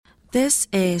This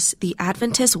is the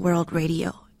Adventist World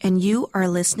Radio, and you are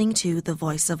listening to the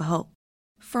Voice of Hope.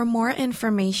 For more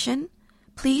information,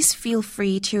 please feel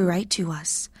free to write to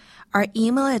us. Our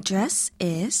email address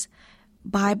is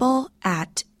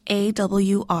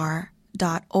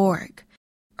bible@awr.org,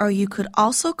 or you could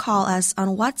also call us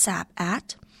on WhatsApp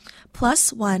at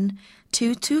 +1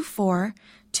 224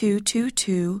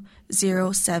 222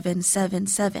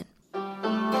 0777.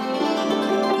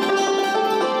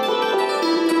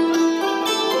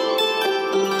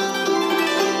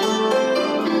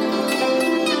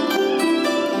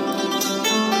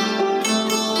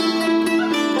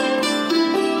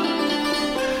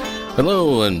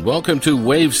 Hello and welcome to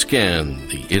Wavescan,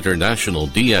 the international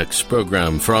DX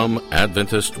program from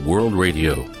Adventist World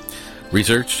Radio.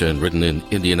 Researched and written in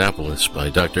Indianapolis by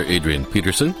Dr. Adrian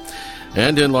Peterson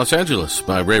and in Los Angeles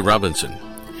by Ray Robinson,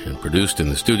 and produced in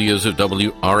the studios of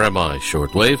WRMI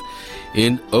Shortwave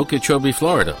in Okeechobee,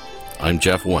 Florida. I'm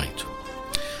Jeff White.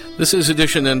 This is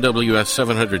edition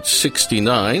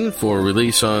NWS769 for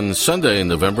release on Sunday,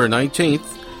 November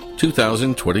 19th,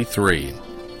 2023.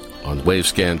 On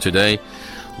Wavescan today,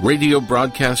 radio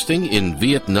broadcasting in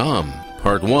Vietnam,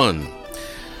 Part 1.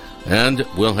 And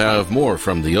we'll have more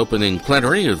from the opening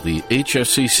plenary of the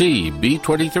HFCC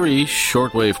B23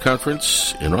 Shortwave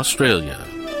Conference in Australia.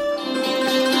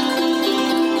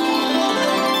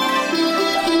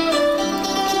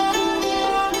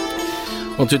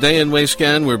 Well, today in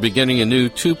Wavescan, we're beginning a new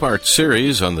two-part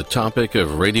series on the topic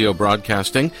of radio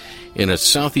broadcasting in a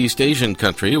Southeast Asian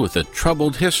country with a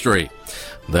troubled history,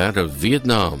 that of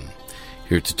Vietnam.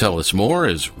 Here to tell us more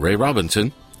is Ray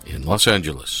Robinson in Los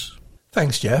Angeles.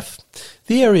 Thanks, Jeff.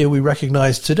 The area we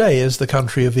recognize today as the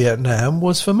country of Vietnam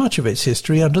was for much of its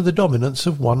history under the dominance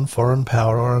of one foreign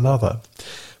power or another.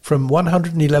 From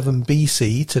 111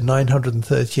 BC to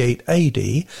 938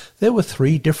 AD, there were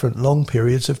 3 different long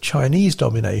periods of Chinese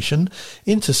domination,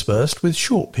 interspersed with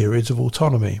short periods of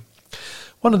autonomy.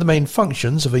 One of the main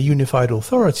functions of a unified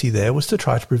authority there was to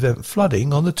try to prevent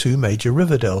flooding on the 2 major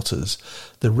river deltas,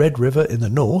 the Red River in the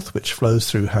north, which flows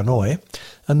through Hanoi,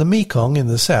 and the Mekong in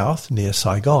the south, near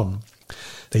Saigon.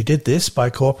 They did this by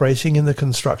cooperating in the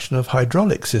construction of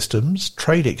hydraulic systems,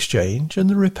 trade exchange, and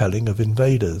the repelling of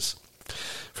invaders.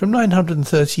 From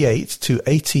 938 to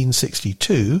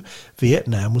 1862,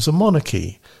 Vietnam was a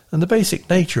monarchy, and the basic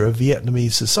nature of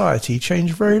Vietnamese society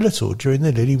changed very little during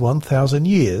the nearly 1,000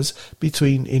 years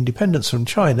between independence from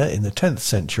China in the 10th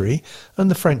century and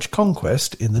the French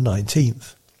conquest in the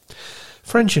 19th.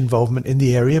 French involvement in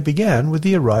the area began with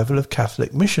the arrival of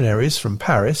Catholic missionaries from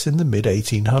Paris in the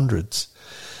mid-1800s.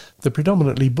 The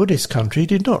predominantly Buddhist country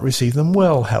did not receive them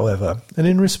well, however, and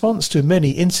in response to many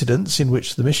incidents in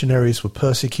which the missionaries were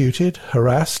persecuted,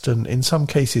 harassed, and in some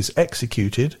cases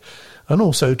executed, and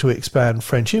also to expand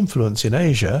French influence in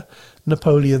Asia,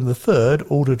 Napoleon III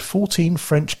ordered 14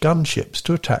 French gunships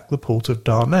to attack the port of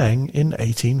Da Nang in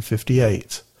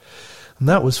 1858. And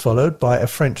that was followed by a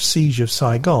French siege of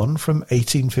Saigon from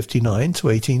 1859 to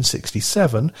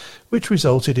 1867, which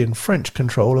resulted in French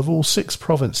control of all 6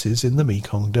 provinces in the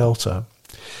Mekong Delta.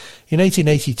 In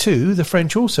 1882, the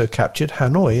French also captured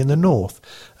Hanoi in the north,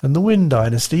 and the Nguyen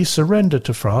dynasty surrendered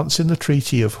to France in the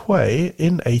Treaty of Hue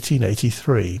in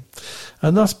 1883,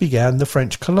 and thus began the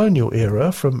French colonial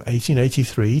era from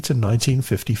 1883 to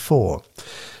 1954.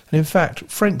 And in fact,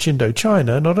 French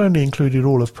Indochina not only included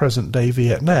all of present-day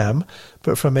Vietnam,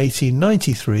 but from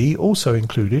 1893 also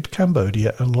included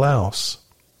Cambodia and Laos.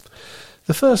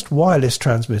 The first wireless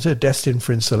transmitter destined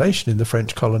for installation in the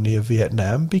French colony of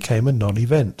Vietnam became a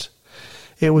non-event.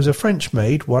 It was a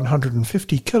French-made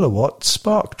 150-kilowatt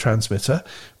spark transmitter,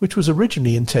 which was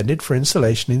originally intended for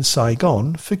installation in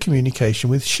Saigon for communication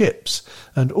with ships,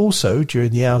 and also,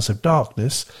 during the hours of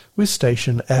darkness, with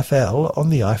station FL on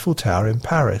the Eiffel Tower in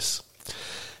Paris.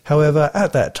 However,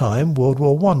 at that time, World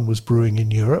War I was brewing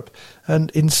in Europe, and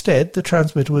instead the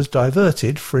transmitter was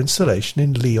diverted for installation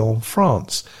in Lyon,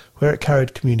 France, where it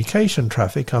carried communication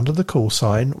traffic under the call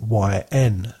sign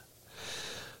YN.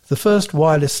 The first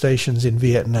wireless stations in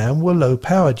Vietnam were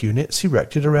low-powered units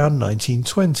erected around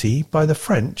 1920 by the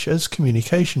French as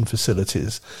communication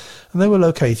facilities, and they were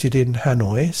located in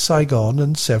Hanoi, Saigon,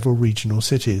 and several regional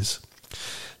cities.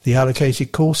 The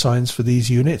allocated call signs for these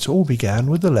units all began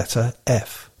with the letter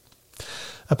F.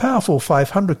 A powerful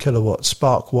 500-kilowatt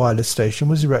Spark wireless station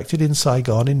was erected in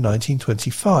Saigon in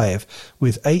 1925,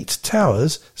 with 8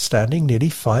 towers standing nearly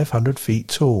 500 feet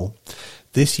tall.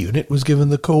 This unit was given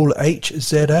the call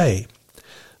HZA.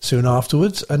 Soon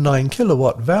afterwards, a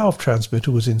 9-kilowatt valve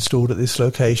transmitter was installed at this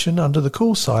location under the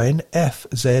call sign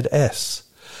FZS.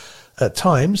 At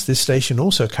times, this station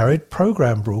also carried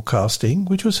program broadcasting,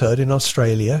 which was heard in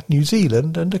Australia, New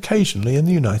Zealand, and occasionally in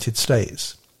the United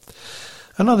States.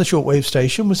 Another shortwave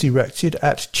station was erected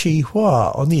at Chi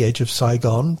Hua on the edge of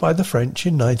Saigon by the French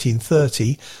in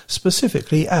 1930,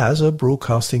 specifically as a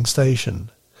broadcasting station.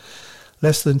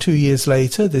 Less than 2 years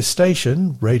later, this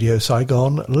station, Radio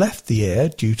Saigon, left the air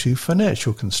due to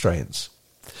financial constraints.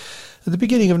 At the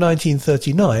beginning of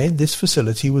 1939, this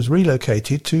facility was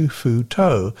relocated to Phu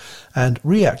To and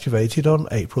reactivated on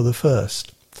April the 1st.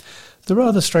 The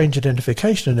rather strange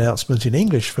identification announcement in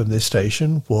English from this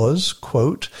station was,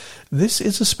 quote, "This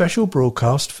is a special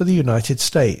broadcast for the United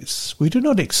States. We do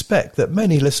not expect that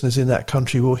many listeners in that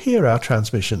country will hear our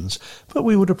transmissions, but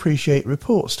we would appreciate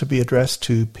reports to be addressed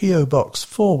to P.O. Box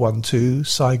 412,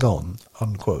 Saigon,"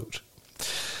 unquote.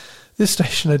 This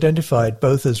station identified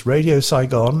both as Radio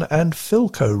Saigon and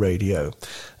Philco Radio,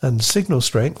 and signal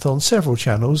strength on several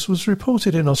channels was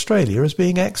reported in Australia as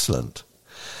being excellent.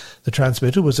 The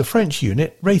transmitter was a French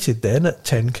unit, rated then at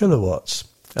 10 kilowatts.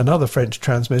 Another French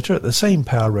transmitter at the same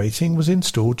power rating was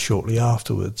installed shortly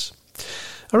afterwards.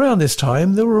 Around this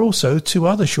time, there were also 2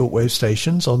 other shortwave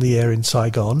stations on the air in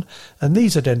Saigon, and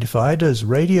these identified as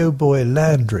Radio Boy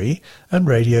Landry and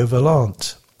Radio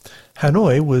Volante.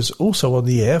 Hanoi was also on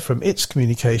the air from its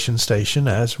communication station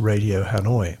as Radio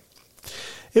Hanoi.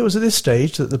 It was at this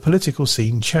stage that the political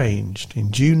scene changed.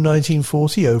 In June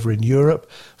 1940, over in Europe,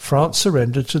 France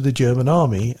surrendered to the German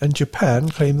army and Japan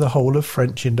claimed the whole of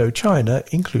French Indochina,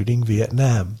 including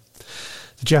Vietnam.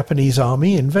 The Japanese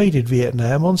army invaded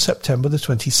Vietnam on September the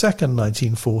 22nd,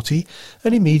 1940,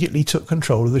 and immediately took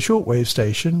control of the shortwave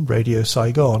station, Radio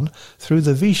Saigon, through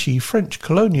the Vichy French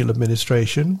colonial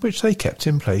administration, which they kept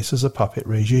in place as a puppet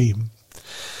regime.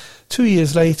 2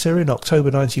 years later, in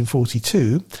October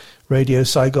 1942, Radio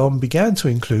Saigon began to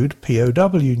include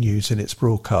POW news in its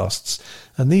broadcasts,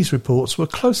 and these reports were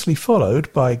closely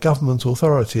followed by government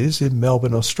authorities in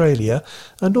Melbourne, Australia,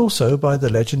 and also by the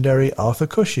legendary Arthur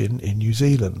Cushing in New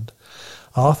Zealand.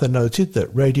 Arthur noted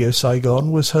that Radio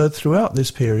Saigon was heard throughout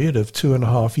this period of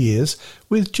 2.5 years,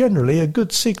 with generally a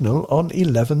good signal on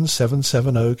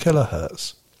 11,770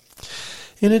 kHz.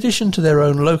 In addition to their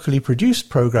own locally produced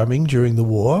programming during the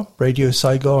war, Radio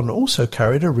Saigon also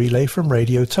carried a relay from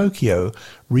Radio Tokyo,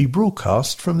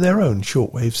 rebroadcast from their own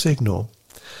shortwave signal.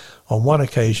 On one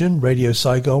occasion, Radio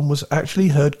Saigon was actually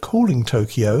heard calling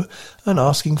Tokyo and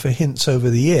asking for hints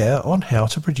over the air on how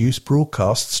to produce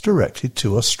broadcasts directed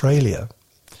to Australia.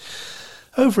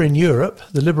 Over in Europe,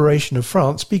 the liberation of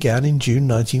France began in June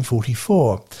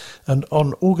 1944, and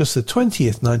on August the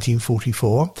 20th,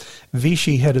 1944,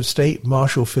 Vichy Head of State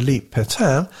Marshal Philippe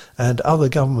Pétain and other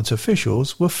government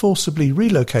officials were forcibly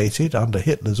relocated under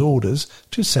Hitler's orders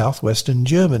to southwestern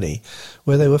Germany,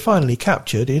 where they were finally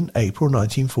captured in April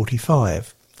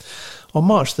 1945. On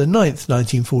March the 9th,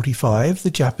 1945, the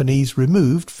Japanese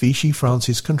removed Vichy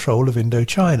France's control of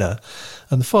Indochina,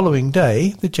 and the following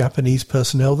day, the Japanese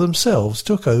personnel themselves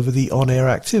took over the on-air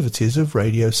activities of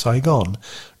Radio Saigon,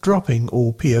 dropping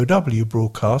all POW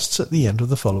broadcasts at the end of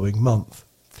the following month.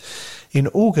 In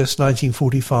August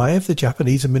 1945, the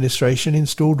Japanese administration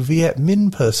installed Viet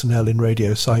Minh personnel in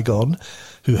Radio Saigon,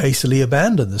 who hastily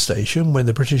abandoned the station when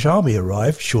the British Army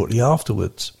arrived shortly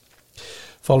afterwards.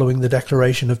 Following the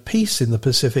declaration of peace in the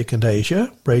Pacific and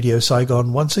Asia, Radio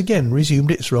Saigon once again resumed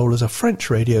its role as a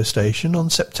French radio station on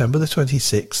September the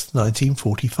 26th,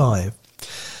 1945.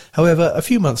 However, a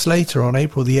few months later, on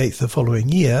April the 8th the following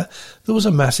year, there was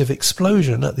a massive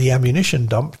explosion at the ammunition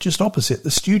dump just opposite the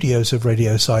studios of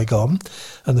Radio Saigon,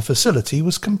 and the facility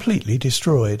was completely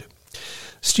destroyed.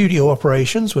 Studio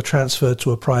operations were transferred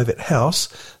to a private house,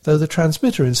 though the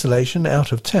transmitter installation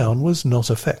out of town was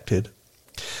not affected.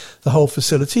 The whole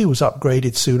facility was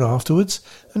upgraded soon afterwards,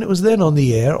 and it was then on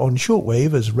the air on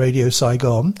shortwave as Radio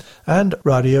Saigon and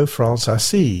Radio France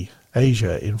Asie,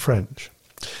 Asia in French.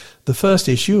 The first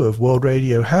issue of World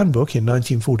Radio Handbook in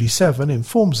 1947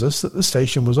 informs us that the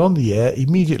station was on the air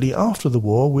immediately after the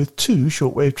war with 2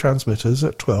 shortwave transmitters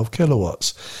at 12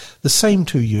 kilowatts, the same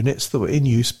 2 units that were in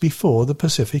use before the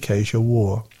Pacific-Asia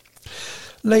War.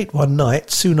 Late one night,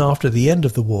 soon after the end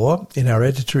of the war, in our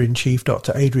editor-in-chief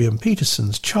Dr. Adrian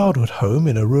Peterson's childhood home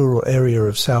in a rural area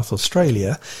of South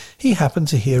Australia, he happened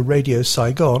to hear Radio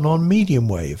Saigon on medium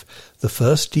wave, the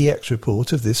first DX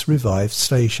report of this revived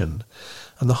station.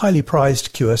 And the highly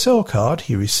prized QSL card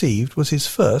he received was his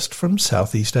first from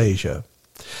Southeast Asia.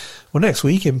 Well, next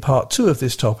week, in part 2 of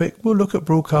this topic, we'll look at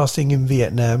broadcasting in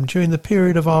Vietnam during the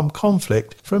period of armed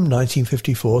conflict from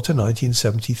 1954 to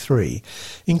 1973,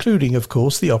 including, of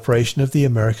course, the operation of the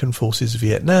American Forces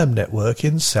Vietnam Network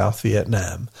in South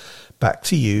Vietnam. Back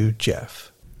to you,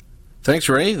 Jeff. Thanks,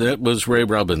 Ray. That was Ray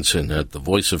Robinson at the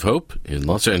Voice of Hope in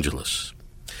Los Angeles.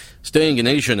 Staying in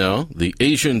Asia now, the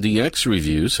Asian DX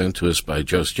review sent to us by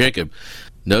Jose Jacob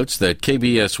notes that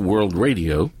KBS World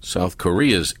Radio, South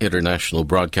Korea's international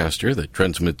broadcaster that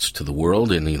transmits to the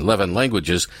world in 11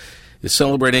 languages, is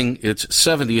celebrating its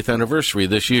 70th anniversary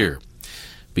this year.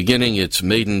 Beginning its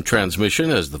maiden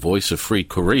transmission as the Voice of Free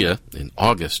Korea in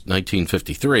August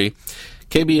 1953,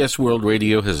 KBS World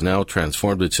Radio has now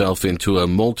transformed itself into a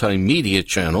multimedia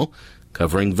channel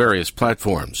covering various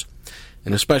platforms.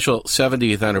 In a special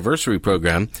 70th anniversary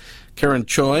program, Karen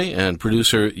Choi and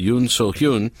producer Yoon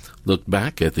So-hyun looked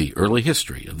back at the early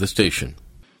history of the station.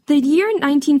 The year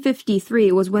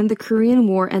 1953 was when the Korean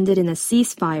War ended in a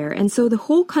ceasefire, and so the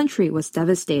whole country was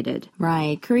devastated.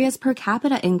 Right. Korea's per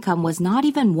capita income was not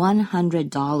even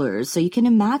 $100, so you can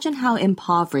imagine how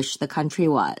impoverished the country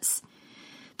was.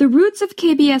 The roots of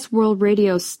KBS World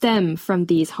Radio stem from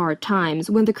these hard times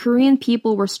when the Korean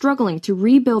people were struggling to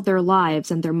rebuild their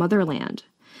lives and their motherland.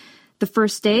 The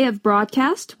first day of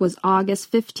broadcast was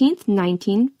August 15th,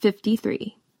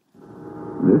 1953.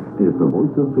 This is the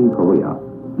Voice of Free Korea,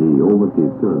 the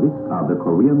overseas service of the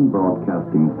Korean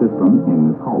Broadcasting System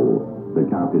in Seoul, the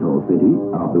capital city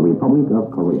of the Republic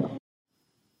of Korea.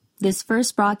 This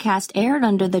first broadcast aired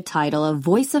under the title of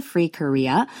Voice of Free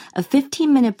Korea. A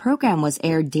 15-minute program was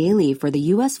aired daily for the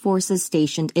U.S. forces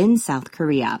stationed in South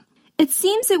Korea. It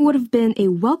seems it would have been a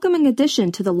welcoming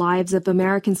addition to the lives of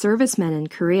American servicemen in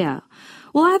Korea.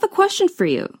 Well, I have a question for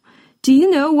you. Do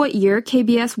you know what year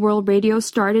KBS World Radio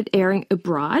started airing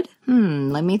abroad?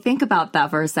 Let me think about that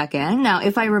for a second. Now,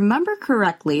 if I remember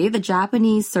correctly, the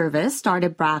Japanese service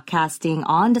started broadcasting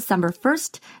on December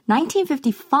 1st,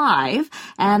 1955,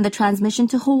 and the transmission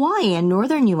to Hawaii and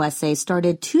northern USA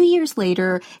started 2 years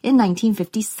later in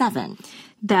 1957.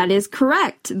 That is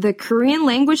correct. The Korean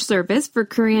language service for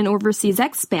Korean overseas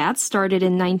expats started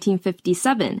in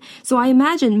 1957. So I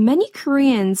imagine many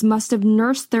Koreans must have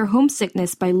nursed their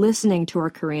homesickness by listening to our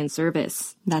Korean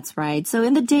service. That's right. So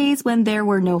in the days when there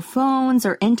were no phones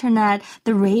or internet,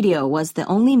 the radio was the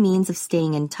only means of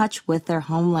staying in touch with their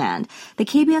homeland. The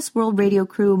KBS World Radio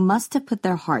crew must have put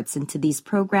their hearts into these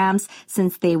programs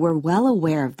since they were well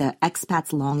aware of the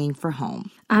expats' longing for home.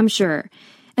 I'm sure.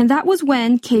 And that was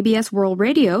when KBS World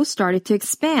Radio started to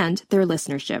expand their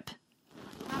listenership.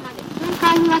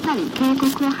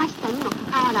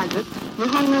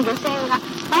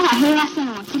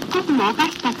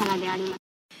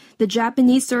 The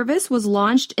Japanese service was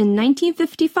launched in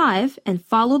 1955 and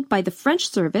followed by the French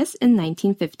service in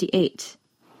 1958.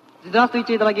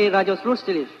 Здравствуйте, дорогие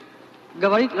радиослушатели.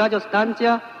 Говорит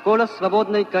радиостанция «Голос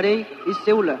свободной Кореи» из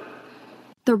Сеула.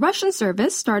 The Russian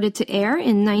service started to air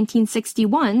in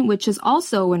 1961, which is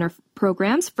also when our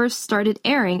programs first started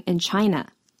airing in China.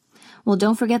 Well,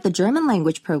 don't forget the German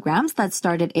language programs that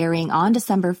started airing on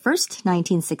December 1st,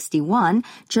 1961.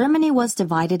 Germany was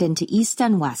divided into East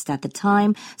and West at the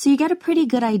time, so you get a pretty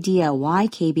good idea why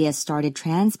KBS started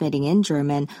transmitting in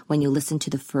German when you listen to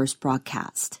the first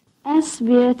broadcast. Es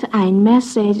wird ein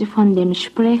Message von dem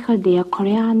Sprecher der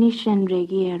koreanischen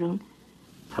Regierung.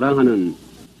 사랑하는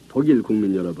독일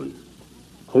국민 여러분,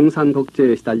 공산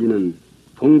독재에 시달리는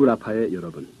동굴아파의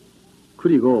여러분,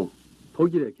 그리고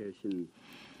독일에 계신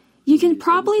You can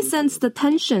probably sense the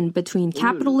tension between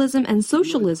capitalism and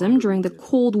socialism during the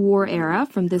Cold War era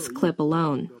from this clip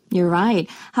alone. You're right.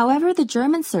 However, the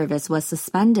German service was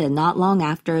suspended not long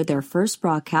after their first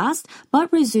broadcast,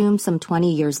 but resumed some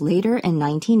 20 years later in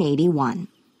 1981.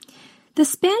 The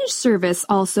Spanish service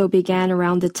also began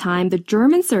around the time the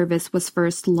German service was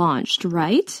first launched,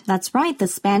 right? That's right. The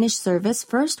Spanish service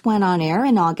first went on air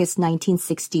in August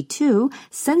 1962.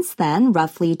 Since then,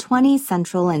 roughly 20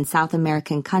 Central and South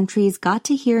American countries got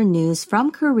to hear news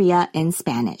from Korea in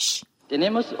Spanish.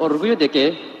 Tenemos orgullo de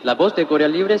que la voz de Corea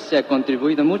Libre se ha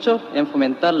contribuido mucho en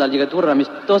fomentar la ligadura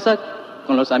amistosa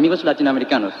con los amigos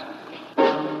latinoamericanos.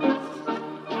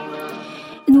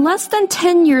 In less than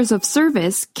 10 years of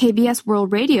service, KBS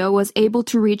World Radio was able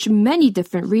to reach many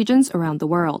different regions around the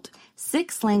world.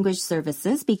 6 language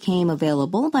services became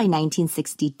available by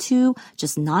 1962,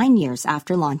 just 9 years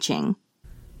after launching.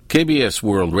 KBS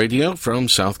World Radio from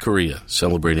South Korea,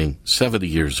 celebrating 70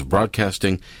 years of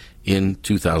broadcasting in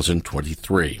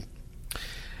 2023.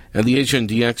 And the Asian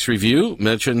DX Review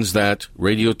mentions that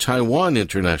Radio Taiwan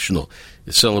International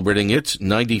is celebrating its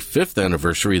 95th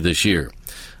anniversary this year.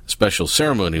 A special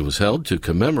ceremony was held to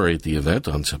commemorate the event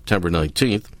on September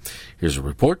 19th. Here's a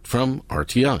report from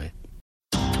RTI.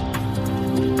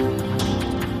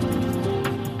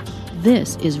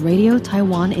 This is Radio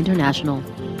Taiwan International.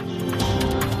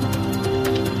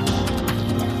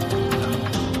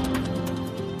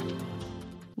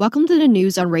 Welcome to the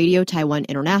news on Radio Taiwan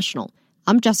International.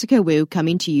 I'm Jessica Wu,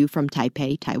 coming to you from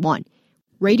Taipei, Taiwan.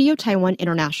 Radio Taiwan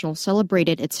International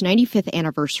celebrated its 95th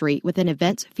anniversary with an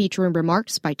event featuring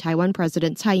remarks by Taiwan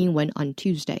President Tsai Ing-wen on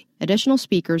Tuesday. Additional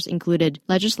speakers included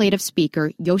Legislative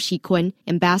Speaker Yo Shi-kun,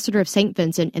 Ambassador of St.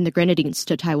 Vincent and the Grenadines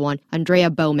to Taiwan, Andrea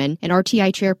Bowman, and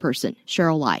RTI Chairperson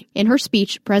Cheryl Lai. In her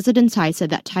speech, President Tsai said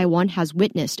that Taiwan has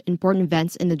witnessed important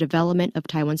events in the development of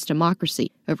Taiwan's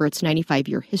democracy over its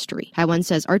 95-year history. Taiwan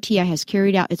says RTI has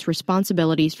carried out its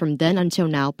responsibilities from then until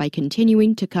now by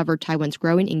continuing to cover Taiwan's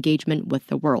growing engagement with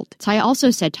the world. Tsai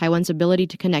also said Taiwan's ability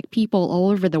to connect people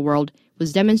all over the world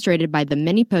was demonstrated by the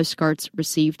many postcards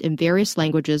received in various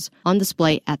languages on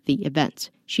display at the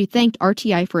event. She thanked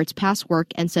RTI for its past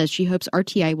work and says she hopes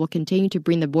RTI will continue to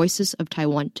bring the voices of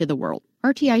Taiwan to the world.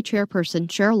 RTI Chairperson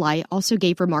Cheryl Lai also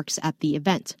gave remarks at the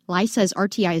event. Lai says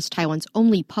RTI is Taiwan's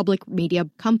only public media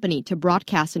company to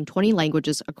broadcast in 20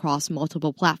 languages across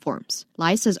multiple platforms.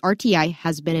 Lai says RTI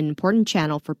has been an important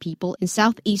channel for people in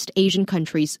Southeast Asian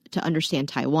countries to understand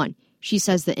Taiwan. She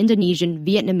says the Indonesian,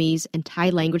 Vietnamese, and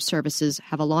Thai language services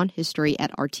have a long history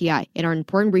at RTI and are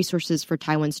important resources for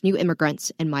Taiwan's new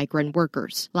immigrants and migrant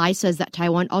workers. Lai says that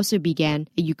Taiwan also began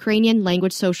a Ukrainian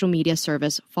language social media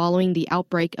service following the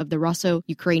outbreak of the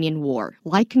Russo-Ukrainian War.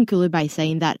 Lai concluded by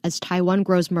saying that as Taiwan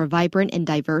grows more vibrant and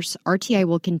diverse, RTI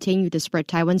will continue to spread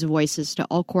Taiwan's voices to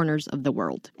all corners of the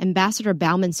world. Ambassador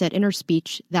Baumann said in her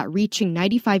speech that reaching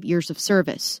 95 years of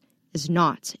service is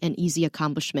not an easy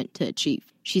accomplishment to achieve.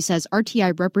 She says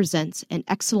RTI represents an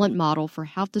excellent model for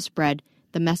how to spread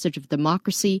the message of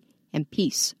democracy and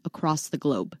peace across the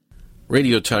globe.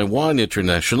 Radio Taiwan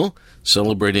International,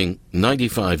 celebrating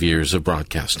 95 years of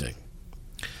broadcasting.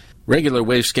 Regular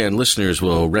Wavescan listeners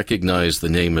will recognize the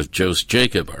name of Jose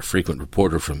Jacob, our frequent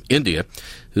reporter from India,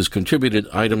 who's contributed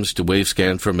items to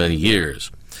Wavescan for many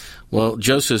years. Well,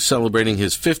 Jose is celebrating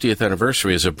his 50th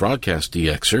anniversary as a broadcast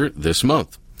DXer this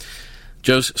month.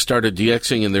 Jose started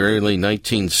DXing in the early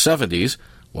 1970s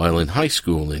while in high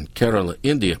school in Kerala,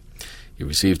 India. He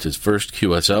received his first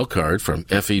QSL card from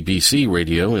FEBC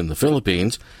Radio in the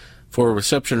Philippines for a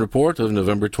reception report of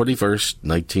November 21st,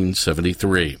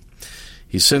 1973.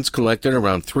 He's since collected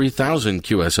around 3,000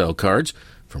 QSL cards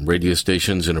from radio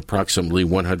stations in approximately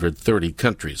 130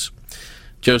 countries.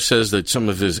 Jose says that some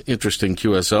of his interesting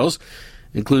QSLs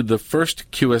include the first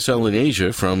QSL in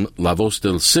Asia from La Voz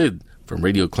del Cid, from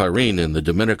Radio Clarín in the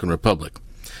Dominican Republic,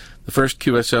 the first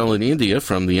QSL in India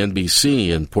from the NBC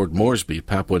in Port Moresby,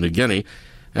 Papua New Guinea,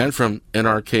 and from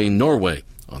NRK Norway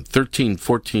on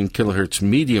 1314 kHz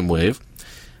medium wave,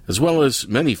 as well as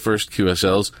many first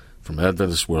QSLs from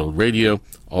Adventist World Radio,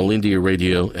 All India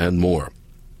Radio, and more.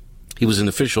 He was an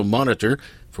official monitor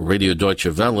for Radio Deutsche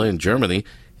Welle in Germany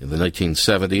in the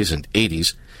 1970s and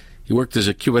 80s. He worked as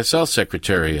a QSL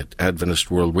secretary at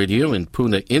Adventist World Radio in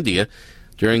Pune, India,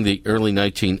 during the early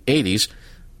 1980s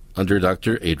under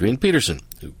Dr. Adrian Peterson,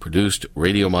 who produced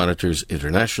Radio Monitors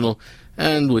International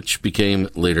and which became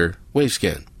later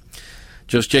Wavescan.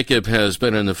 Jose Jacob has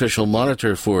been an official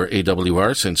monitor for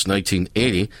AWR since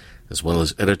 1980, as well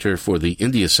as editor for the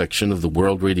India section of the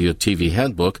World Radio TV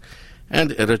Handbook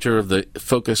and editor of the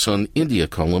Focus on India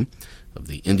column of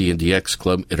the Indian DX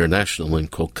Club International in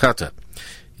Kolkata.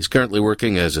 He's currently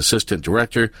working as assistant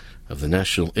director of the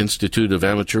National Institute of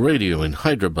Amateur Radio in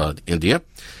Hyderabad, India.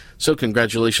 So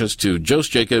congratulations to Jose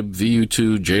Jacob,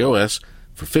 VU2JOS,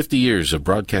 for 50 years of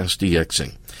broadcast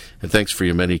DXing. And thanks for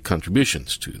your many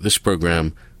contributions to this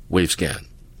program, Wavescan.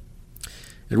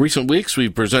 In recent weeks,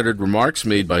 we've presented remarks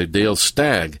made by Dale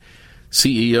Stagg,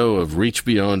 CEO of Reach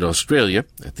Beyond Australia,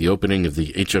 at the opening of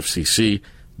the HFCC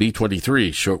B23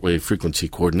 Shortwave Frequency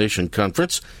Coordination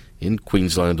Conference in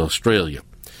Queensland, Australia.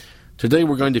 Today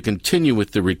we're going to continue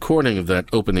with the recording of that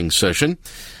opening session,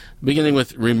 beginning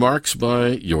with remarks by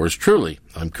yours truly.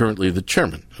 I'm currently the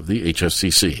chairman of the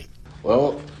HFCC.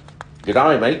 Well,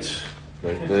 g'day, mates.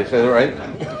 Did I say that right?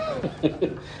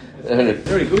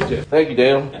 Very good, Jeff. Thank you,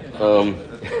 Dale.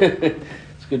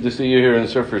 It's good to see you here in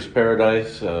Surfer's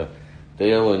Paradise.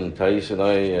 Dale and Thais and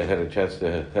I had a chance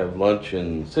to have lunch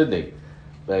in Sydney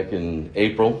back in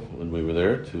April when we were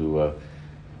there to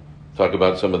talk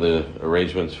about some of the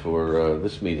arrangements for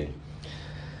this meeting.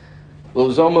 Well, it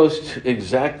was almost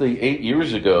exactly 8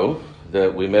 years ago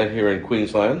that we met here in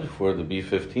Queensland for the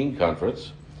B15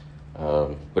 conference,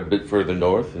 but a bit further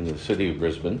north in the city of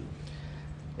Brisbane.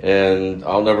 And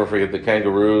I'll never forget the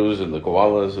kangaroos and the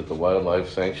koalas at the wildlife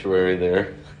sanctuary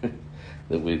there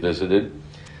that we visited.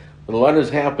 But a lot has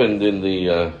happened in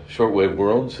the shortwave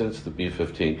world since the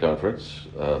B15 conference.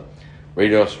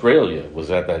 Radio Australia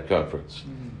was at that conference,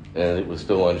 and it was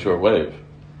still on shortwave.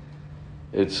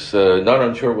 It's not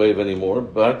on shortwave anymore,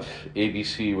 but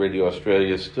ABC Radio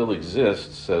Australia still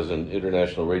exists as an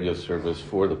international radio service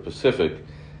for the Pacific.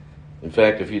 In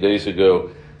fact, a few days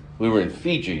ago, we were in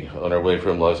Fiji on our way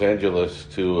from Los Angeles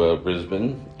to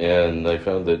Brisbane, and I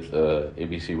found that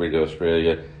ABC Radio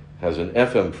Australia has an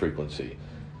FM frequency,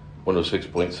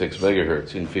 106.6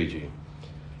 megahertz in Fiji.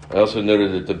 I also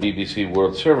noted that the BBC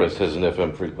World Service has an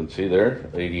FM frequency there,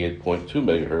 88.2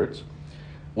 megahertz,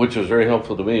 which was very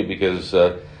helpful to me because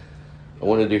I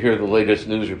wanted to hear the latest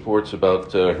news reports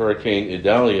about Hurricane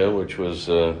Idalia, which was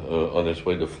on its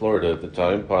way to Florida at the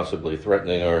time, possibly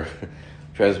threatening our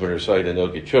transmitter site in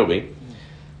Okeechobee.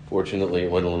 Fortunately,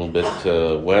 it went a little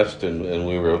bit west and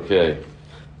we were okay.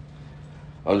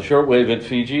 On shortwave in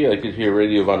Fiji, I could hear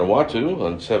Radio Vanuatu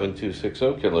on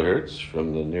 7260 kilohertz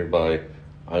from the nearby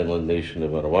island nation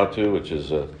of Vanuatu, which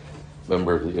is a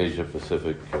member of the Asia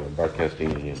Pacific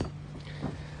Broadcasting Union.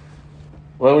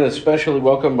 Well, I want to especially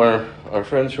welcome our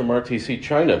friends from RTC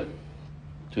China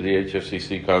to the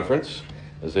HFCC conference,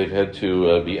 as they've had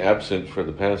to be absent for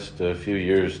the past few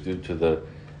years due to the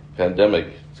pandemic.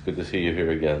 It's good to see you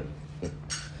here again.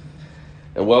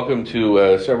 And welcome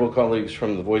to several colleagues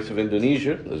from the Voice of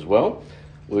Indonesia as well,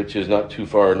 which is not too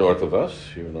far north of us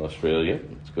here in Australia.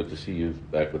 It's good to see you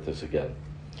back with us again.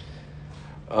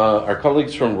 Our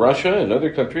colleagues from Russia and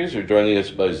other countries are joining us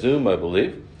by Zoom, I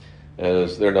believe,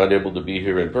 as they're not able to be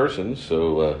here in person,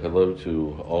 so hello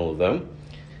to all of them.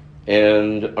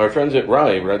 And our friends at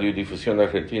RAI, Radio Difusión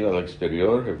Argentina al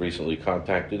Exterior, have recently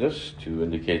contacted us to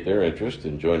indicate their interest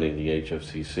in joining the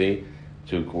HFCC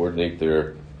to coordinate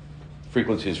their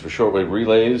frequencies for shortwave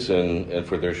relays and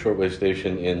for their shortwave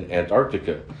station in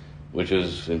Antarctica, which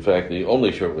is, in fact, the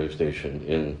only shortwave station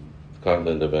in the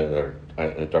continent of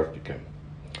Antarctica.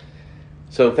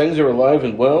 So things are alive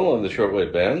and well on the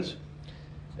shortwave bands,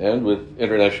 and with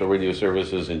international radio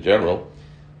services in general.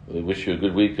 We wish you a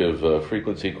good week of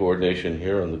frequency coordination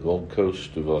here on the Gold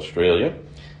Coast of Australia.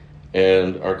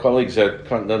 And our colleagues at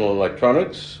Continental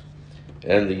Electronics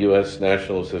and the U.S.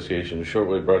 National Association of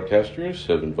Shortwave Broadcasters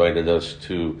have invited us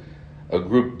to a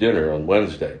group dinner on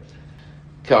Wednesday.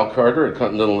 Cal Carter at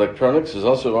Continental Electronics is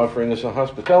also offering us a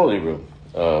hospitality room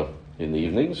in the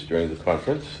evenings during the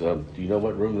conference. Do you know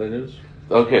what room that is?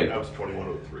 Okay. That was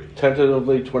 2103.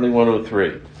 Tentatively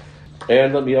 2103.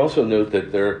 And let me also note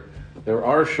that there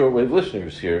are shortwave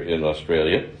listeners here in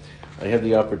Australia. I had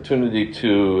the opportunity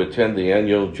to attend the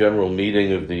annual general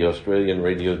meeting of the Australian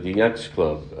Radio DX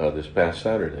Club this past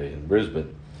Saturday in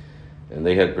Brisbane. And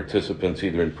they had participants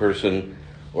either in person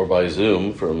or by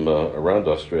Zoom from around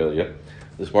Australia.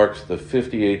 This marks the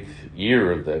 58th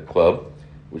year of that club,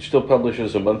 which still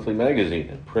publishes a monthly magazine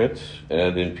in print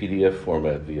and in PDF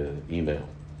format via email.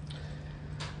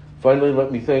 Finally,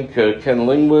 let me thank Ken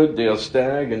Lingwood, Dale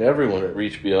Stagg, and everyone at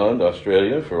Reach Beyond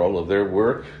Australia for all of their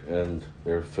work and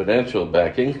their financial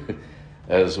backing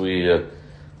as we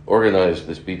organized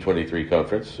this B23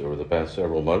 conference over the past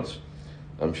several months.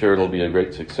 I'm sure it'll be a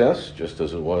great success, just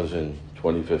as it was in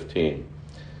 2015.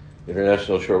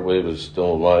 International Shortwave is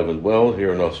still alive and well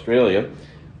here in Australia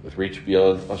with Reach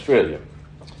Beyond Australia.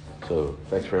 So,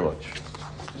 thanks very much.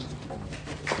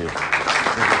 Thank you.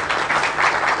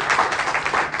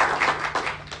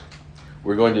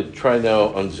 We're going to try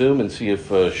now on Zoom and see if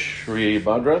Shri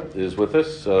Bhadra is with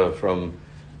us from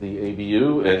the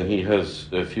ABU, and he has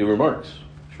a few remarks.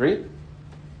 Shri?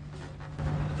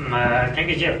 Thank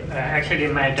you, Jeff. Actually,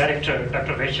 my director,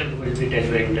 Dr. Vaishal, will be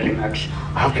delivering the remarks.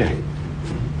 Okay.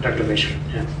 Dr. Vaishal,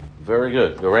 yeah. Very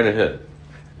good. Go right ahead.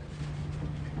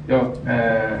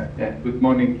 Good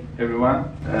morning, everyone.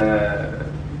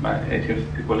 My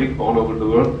HFCC colleagues all over the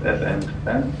world, as I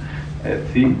understand,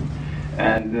 see.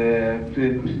 And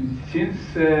since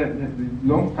a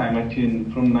long time, actually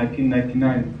from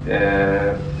 1999,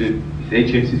 the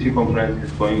HFCC conference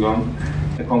is going on,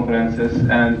 the conferences,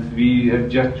 and we have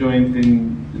just joined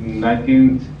in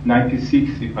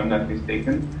 1996, if I'm not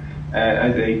mistaken,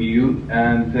 as ABU.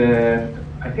 And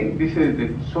I think this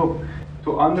is so.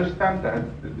 To understand that,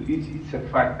 it's a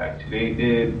fact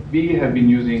actually. We have been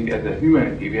using, as a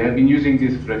humanity, we have been using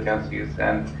these frequencies,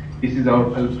 and this is our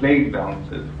playground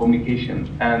communication,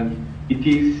 and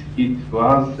it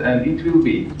was, and it will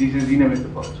be. This is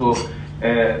inevitable. So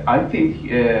I think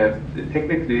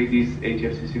technically this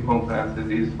HFCC conference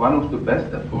is one of the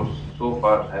best efforts so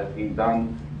far has been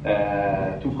done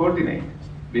to coordinate.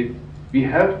 We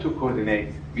have to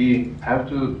coordinate. We have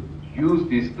to use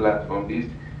this platform,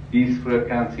 these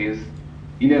frequencies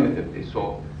inevitably.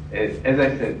 So as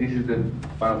I said, this is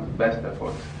one of the best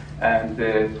efforts. And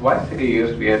twice a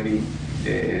year we have been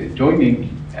joining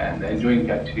and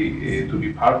enjoying actually to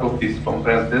be part of these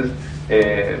conferences,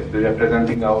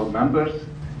 representing our members,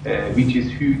 which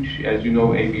is huge. As you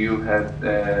know, ABU has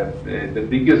the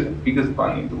biggest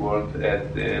one in the world as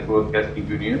the Broadcasting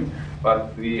Union,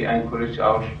 but we encourage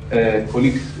our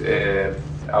colleagues,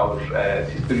 our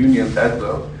sister unions as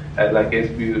well, like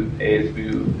SBU,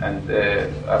 ASBU, and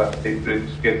Arab State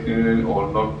Broadcasting Union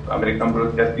or North American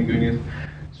Broadcasting Unions.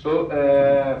 So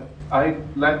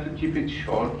I'd like to keep it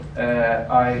short.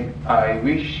 I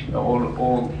wish all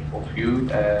of you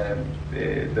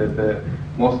the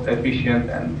most efficient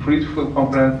and fruitful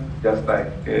conference, just like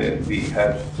we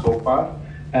have so far.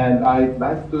 And I'd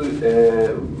like to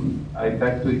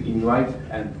invite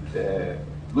and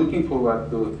looking forward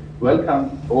to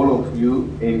welcome all of you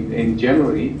in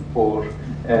January for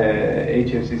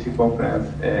HFCC conference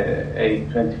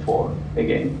A24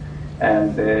 again.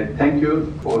 And thank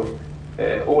you for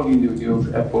all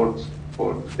individuals' efforts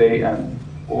for today and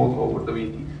all over the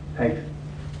meeting. Thanks.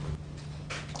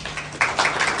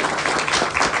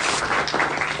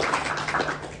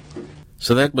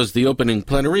 So that was the opening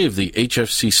plenary of the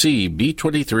HFCC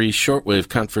B23 shortwave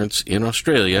conference in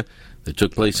Australia that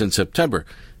took place in September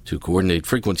to coordinate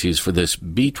frequencies for this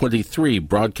B23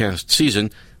 broadcast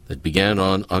season that began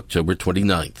on October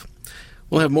 29th.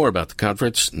 We'll have more about the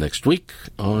conference next week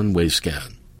on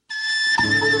Wavescan.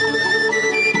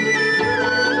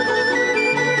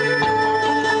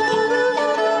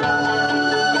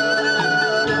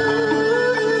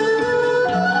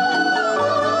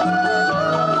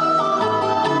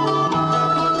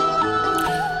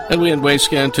 And we end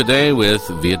Wavescan today with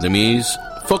Vietnamese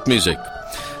folk music.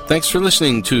 Thanks for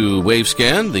listening to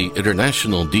Wavescan, the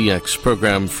international DX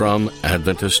program from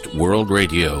Adventist World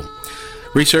Radio.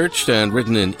 Researched and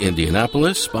written in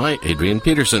Indianapolis by Adrian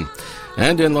Peterson,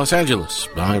 and in Los Angeles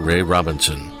by Ray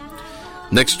Robinson.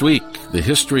 Next week, the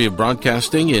history of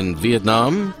broadcasting in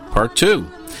Vietnam, Part 2,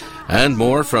 and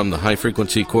more from the High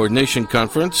Frequency Coordination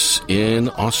Conference in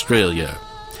Australia.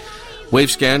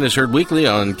 Wavescan is heard weekly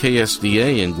on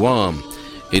KSDA in Guam,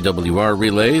 AWR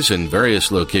relays in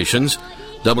various locations,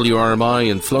 WRMI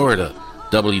in Florida,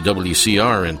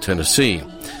 WWCR in Tennessee,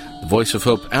 the Voice of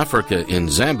Hope Africa in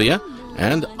Zambia,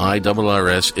 and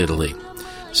IRRS Italy.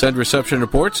 Send reception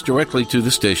reports directly to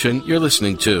the station you're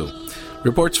listening to.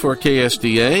 Reports for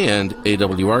KSDA and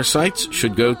AWR sites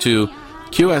should go to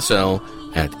qsl@awr.org.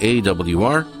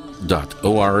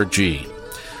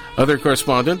 Other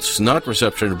correspondence, not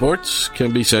reception reports,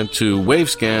 can be sent to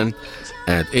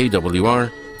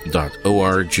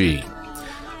wavescan@awr.org.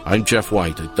 I'm Jeff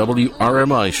White at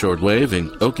WRMI Shortwave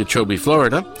in Okeechobee,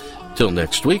 Florida. Till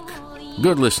next week,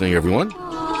 good listening, everyone.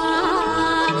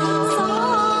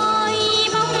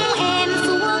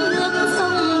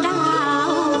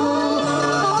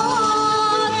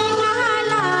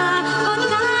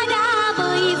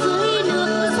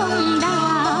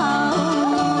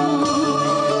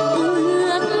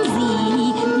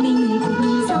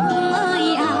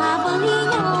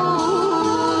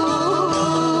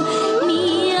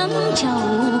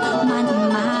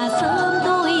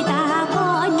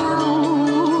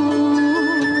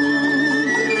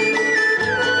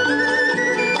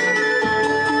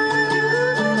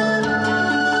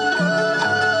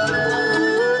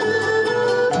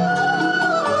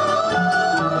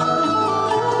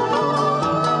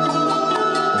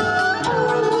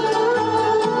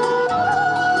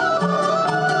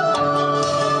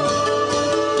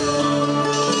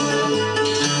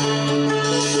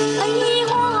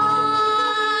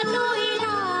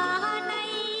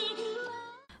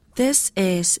 This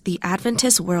is the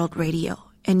Adventist World Radio,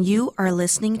 and you are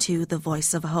listening to the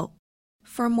Voice of Hope.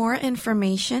 For more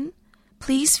information,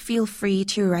 please feel free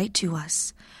to write to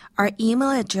us. Our email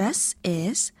address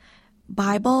is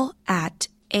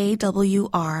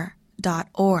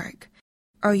bible@awr.org,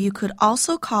 or you could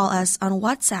also call us on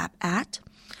WhatsApp at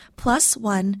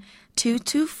 +1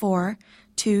 224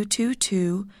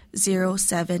 222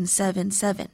 0777.